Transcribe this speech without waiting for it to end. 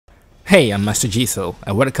Hey, I'm Master Jisoo,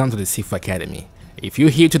 and welcome to the Sifu Academy. If you're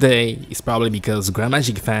here today, it's probably because Grandma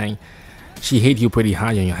Jinfeng, she hit you pretty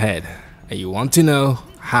hard on your head, and you want to know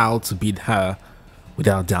how to beat her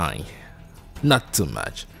without dying. Not too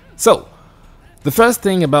much. So, the first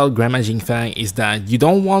thing about Grandma Jinfeng is that you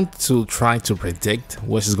don't want to try to predict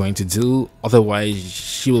what she's going to do, otherwise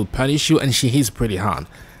she will punish you and she hits pretty hard.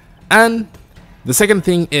 And the second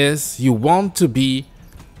thing is you want to be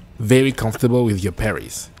very comfortable with your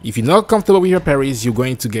parries. If you're not comfortable with your parries, you're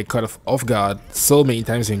going to get caught off guard so many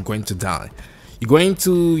times and you're going to die. We're going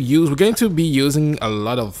to be using a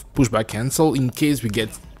lot of pushback cancel in case we get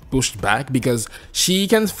pushed back, because she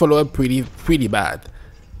can follow up pretty bad.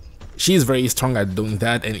 She's very strong at doing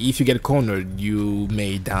that, and if you get cornered, you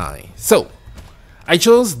may die. So I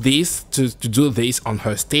chose this to do this on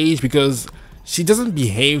her stage because she doesn't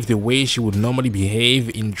behave the way she would normally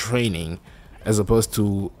behave in training, as opposed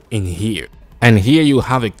to in here. And here you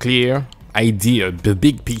have a clear idea, the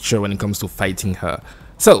big picture when it comes to fighting her.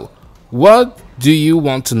 So what do you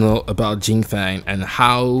want to know about Jinfeng and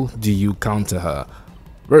how do you counter her?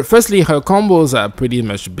 Well, firstly, her combos are pretty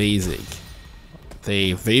much basic.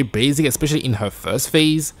 They're very basic, especially in her first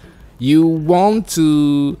phase. You want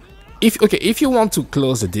to, if you want to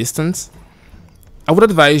close the distance, I would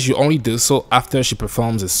advise you only do so after she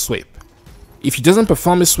performs a sweep. If she doesn't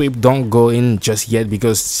perform a sweep, don't go in just yet,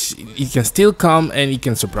 because it can still come and it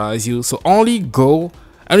can surprise you. So only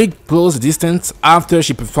close the distance after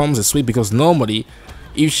she performs a sweep, because normally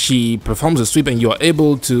if she performs a sweep and you are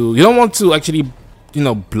able to, you don't want to actually,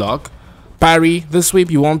 block, parry the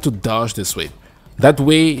sweep, you want to dodge the sweep. That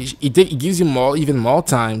way it gives you even more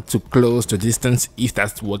time to close the distance if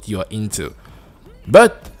that's what you're into.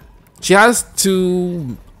 But she has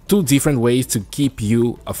two different ways to keep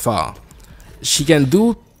you afar. She can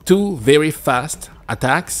do two very fast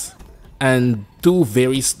attacks and two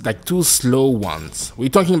slow ones. We're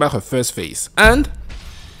talking about her first phase. And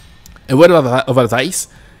a word of advice: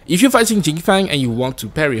 if you're fighting Jinfeng and you want to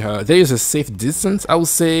parry her, there is a safe distance. I will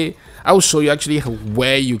show you actually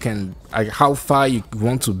where you can, how far you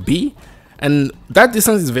want to be, and that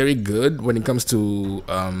distance is very good when it comes to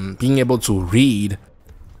being able to read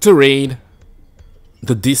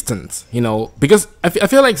the distance, because I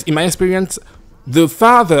feel like, in my experience, the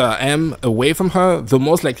farther I am away from her, the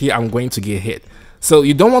most likely I'm going to get hit. So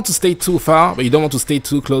you don't want to stay too far, but you don't want to stay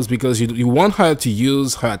too close, because you want her to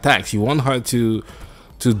use her attacks. You want her to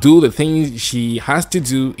do the things she has to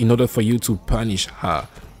do in order for you to punish her.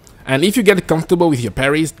 And if you get comfortable with your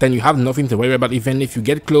parries, then you have nothing to worry about. Even if you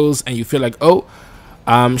get close and you feel like, oh,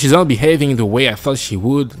 she's not behaving the way I thought she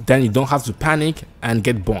would, then you don't have to panic and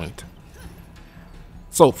get bonked.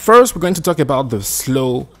 So first, we're going to talk about the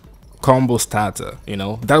slow combo starter,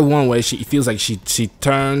 that one where it feels like she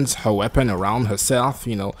turns her weapon around herself,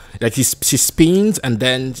 like she spins and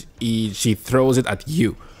then she throws it at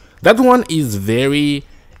you. That one is very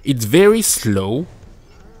slow,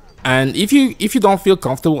 and if you don't feel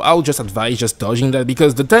comfortable, I would just advise just dodging that,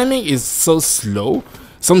 because the timing is so slow.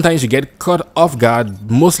 Sometimes you get caught off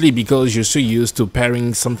guard, mostly because you're so used to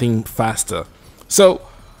parrying something faster. So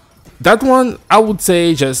that one, I would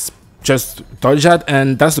say just dodge that,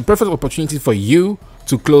 and that's the perfect opportunity for you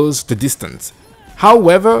to close the distance.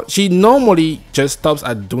 However, she normally just stops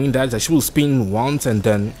at doing that. She will spin once and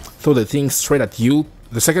then throw the thing straight at you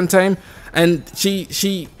the second time, and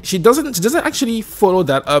she doesn't actually follow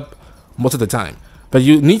that up most of the time. But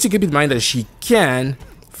you need to keep in mind that she can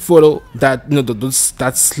follow that,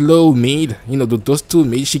 that slow mid, those two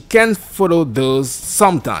mids. She can follow those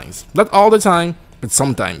sometimes, not all the time, but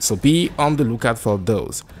sometimes. So be on the lookout for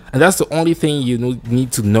those. And that's the only thing you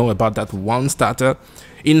need to know about that one starter.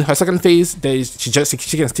 In her second phase, she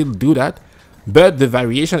can still do that, but the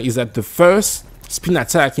variation is that the first spin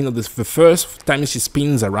attack, the first time she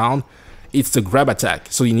spins around, it's the grab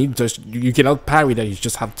attack. So you cannot parry that, you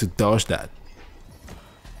just have to dodge that.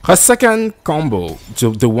 Her second combo,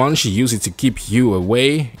 the one she uses to keep you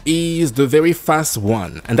away, is the very fast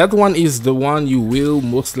one, and that one is the one you will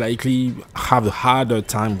most likely have a harder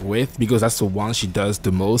time with, because that's the one she does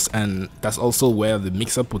the most, and that's also where the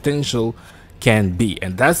mix-up potential can be.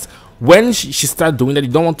 And that's when she starts doing that. You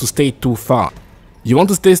don't want to stay too far. You want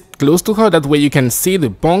to stay close to her, that way you can see the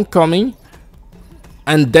bonk coming,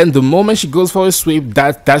 and then the moment she goes for a sweep,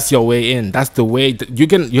 that's your way in. That's the way that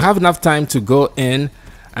you have enough time to go in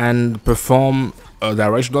and perform a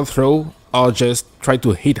directional throw, or just try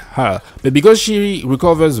to hit her. But because she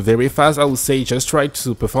recovers very fast, I would say just try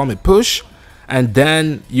to perform a push, and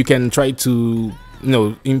then you can try to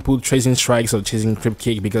input chasing strikes or chasing crib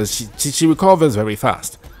kick, because she recovers very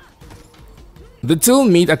fast. The two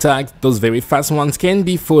mid attacks, those very fast ones, can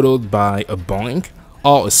be followed by a boink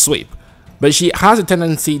or a sweep, but she has a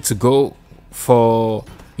tendency to go for,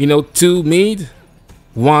 you know, 2 mid,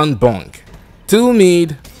 1 bonk, 2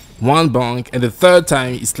 mid, 1 bonk, and the third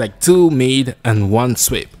time it's like 2 mid and 1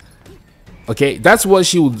 sweep. Okay, that's what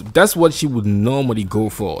she would normally go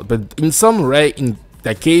for. But in some rare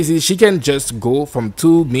cases, she can just go from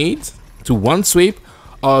 2 mid to 1 sweep,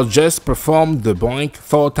 or just perform the boink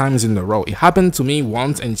 4 times in a row. It happened to me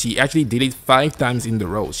once, and she actually did it 5 times in a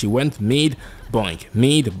row. She went mid boink,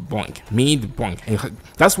 mid boink, mid boink, and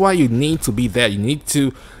that's why you need to be there. You need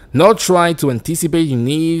to not try to anticipate, you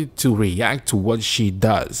need to react to what she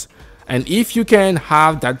does. And if you can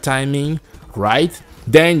have that timing right,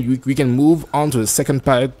 then we can move on to the second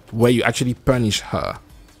part where you actually punish her.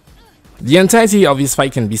 The entirety of this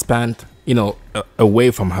fight can be spent, you know,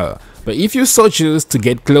 away from her. But if you so choose to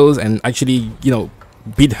get close and actually, you know,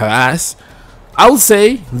 beat her ass, I would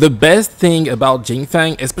say the best thing about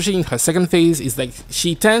Jinfeng, especially in her second phase, is like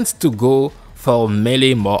she tends to go for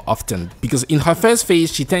melee more often. Because in her first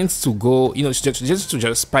phase, she tends to go, you know,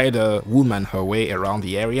 just spider woman her way around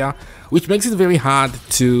the area, which makes it very hard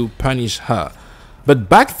to punish her. But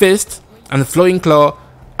back fist and flowing claw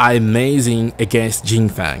are amazing against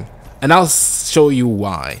Jinfeng, and I'll show you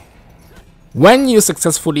why. When you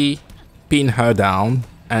successfully pin her down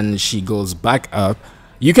and she goes back up,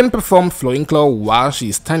 you can perform flowing claw while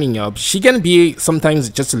she's standing up. She can be sometimes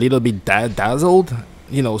just a little bit dazzled,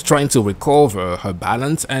 you know, trying to recover her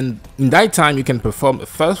balance, and in that time you can perform a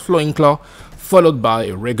first flowing claw followed by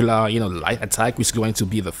a regular, you know, light attack, which is going to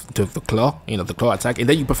be the claw, you know, the claw attack, and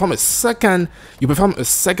then you perform a second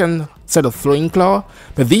set of flowing claw,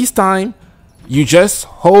 but this time you just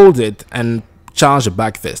hold it and charge a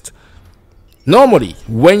back fist. Normally,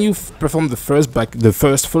 when you perform the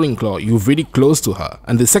first flowing claw, you're really close to her,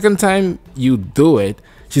 and the second time you do it,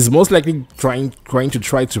 she's most likely trying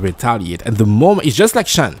to retaliate. And the moment, it's just like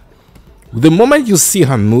Shan. The moment you see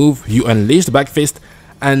her move, you unleash the back fist,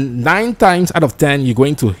 and 9 times out of 10, you're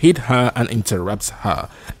going to hit her and interrupt her.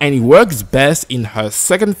 And it works best in her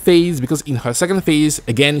second phase, because in her second phase,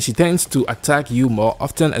 again, she tends to attack you more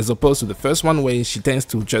often as opposed to the first one where she tends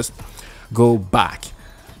to just go back.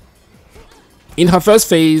 In her first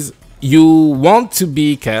phase, you want to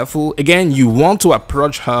be careful. Again, you want to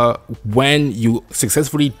approach her when you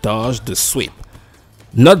successfully dodge the sweep,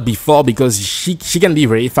 not before, because she can be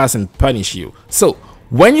very fast and punish you. So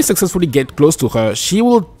when you successfully get close to her, she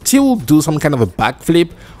will do some kind of a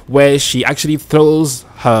backflip where she actually throws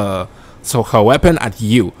her weapon at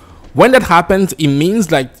you. When that happens, it means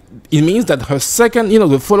that her second, you know,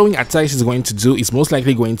 the following attack she's going to do is most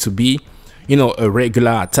likely going to be, you know, a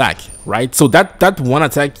regular attack, right? So that one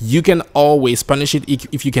attack, you can always punish it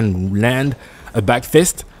if you can land a back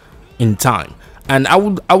fist in time. And I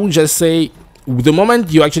would just say, the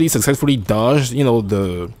moment you actually successfully dodge, you know,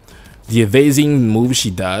 the evading move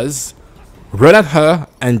she does, run at her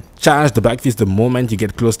and charge the back fist the moment you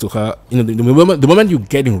get close to her. You know, the moment you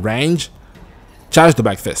get in range, charge the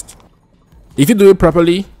back fist. If you do it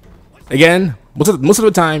properly, again, most of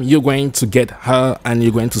the time you're going to get her and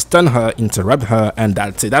you're going to stun her, interrupt her, and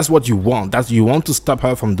that's it. That's what you want. You want to stop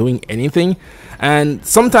her from doing anything. And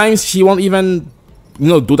sometimes she won't even, you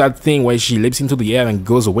know, do that thing where she leaps into the air and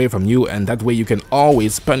goes away from you, and that way you can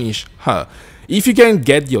always punish her. If you can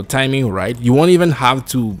get your timing right, you won't even have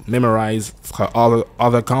to memorize her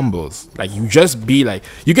other combos. Like, you just be like,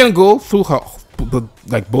 you can go through her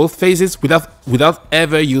like both phases without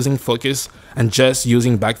ever using focus, and just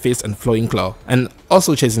using back fist and flowing claw, and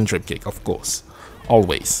also chasing trip kick, of course,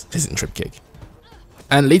 always chasing trip kick.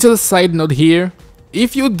 And little side note here,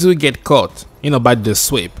 if you do get caught, you know, by the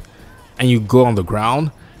sweep and you go on the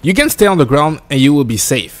ground, you can stay on the ground and you will be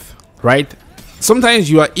safe, right? Sometimes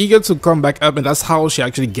you are eager to come back up, and that's how she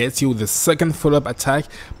actually gets you with the second follow-up attack.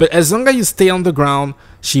 But as long as you stay on the ground,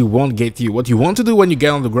 she won't get you. What you want to do when you get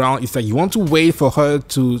on the ground is that you want to wait for her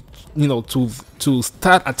to, you know, to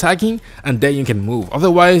start attacking, and then you can move.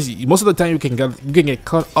 Otherwise, most of the time you can get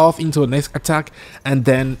cut off into a next attack, and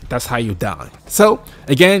then that's how you die. So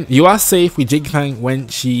again, you are safe with Jinfeng when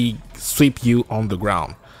she sweep you on the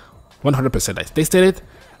ground. 100%. I tested it.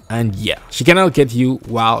 And yeah, she cannot get you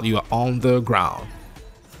while you are on the ground.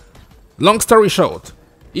 Long story short,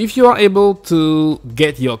 if you are able to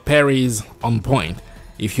get your parries on point,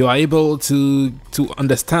 if you are able to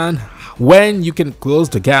understand when you can close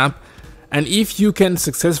the gap, and if you can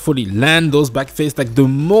successfully land those back fists, like the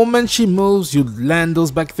moment she moves, you land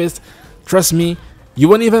those back fists, trust me, you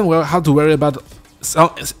won't even have to worry about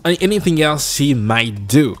anything else she might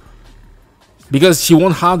do. because she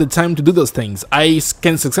won't have the time to do those things. I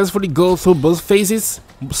can successfully go through both phases,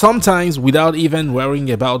 sometimes without even worrying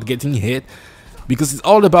about getting hit, because it's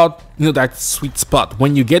all about, you know, that sweet spot.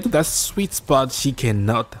 When you get to that sweet spot, she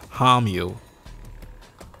cannot harm you.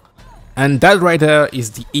 And that right there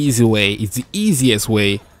is the easy way, it's the easiest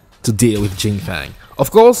way to deal with Jinfeng.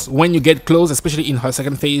 Of course, when you get close, especially in her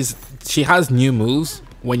second phase, she has new moves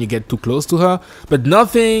when you get too close to her, but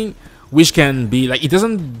nothing which can be like, it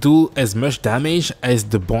doesn't do as much damage as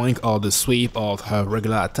the boink or the sweep of her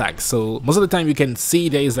regular attacks. So most of the time you can see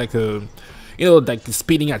there is like a, you know, like the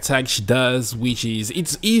speeding attack she does, which is,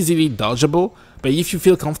 it's easily dodgeable, but if you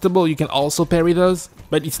feel comfortable you can also parry those.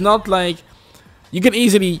 But it's not like you can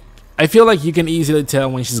easily, I feel like you can easily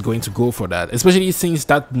tell when she's going to go for that, especially since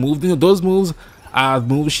that move, you know, those moves are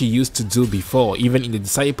moves she used to do before, even in the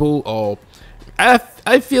Disciple, or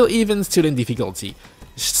I feel even still in difficulty.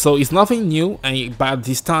 So it's nothing new, but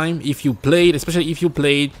this time, if you played, especially if you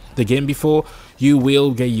played the game before, you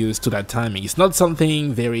will get used to that timing. It's not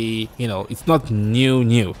something very, you know, it's not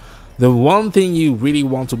new. The one thing you really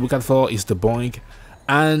want to look at for is the boink,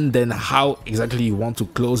 and then how exactly you want to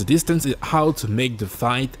close the distance, how to make the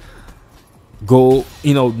fight go,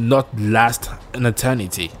 you know, not last an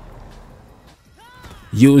eternity.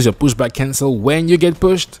 Use your pushback cancel when you get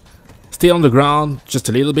pushed, stay on the ground just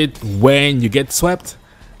a little bit when you get swept,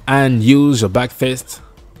 and use your back fist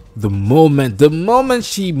the moment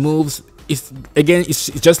she moves. It's again, it's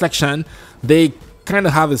just like Shan, they kind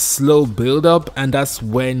of have a slow build up, and that's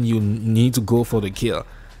when you need to go for the kill.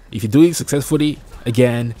 If you do it successfully,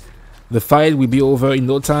 again, the fight will be over in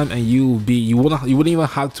no time, and you wouldn't even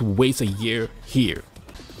have to wait a year here.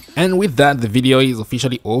 And with that, the video is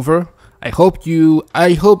officially over. I hope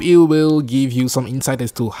it will give you some insight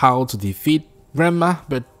as to how to defeat Grandma,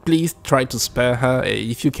 but please try to spare her.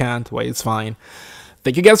 If you can't, well, it's fine.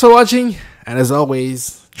 Thank you guys for watching, and as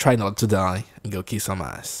always, try not to die and go kiss some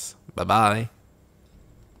ass. Bye bye.